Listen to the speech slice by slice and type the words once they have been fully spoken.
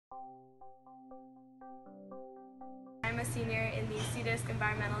I'm a senior in the CDISC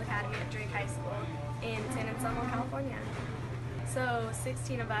Environmental Academy at Drake High School in San Anselmo, California. So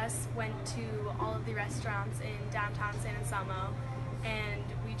 16 of us went to all of the restaurants in downtown San Anselmo, and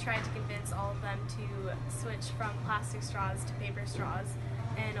we tried to convince all of them to switch from plastic straws to paper straws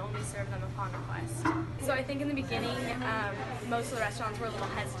and only serve them upon request. So I think in the beginning, most of the restaurants were a little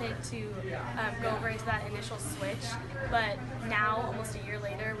hesitant to go over into that initial switch, but now, almost a year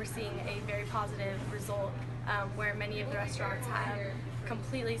later, we're seeing a very positive result where many of the restaurants have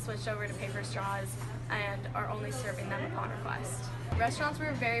completely switched over to paper straws and are only serving them upon request. Restaurants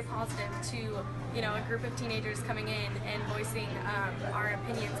were very positive to, a group of teenagers coming in and voicing our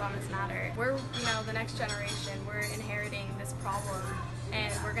opinions on this matter. We're, the next generation. We're inheriting this problem,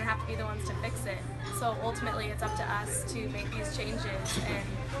 and we're going to have to be the ones to fix it. So ultimately, it's up to us to make these changes, and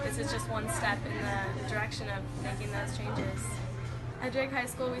this is just one step in the direction of making those changes. At Drake High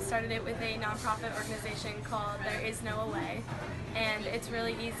School, we started it with a nonprofit organization called There Is No Away, and it's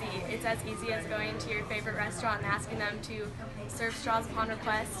really easy. It's as easy as going to your favorite restaurant and asking them to serve straws upon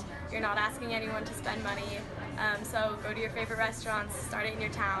request. You're not asking anyone to spend money, so go to your favorite restaurants, start it in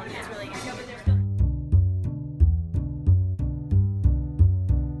your town. It's really easy.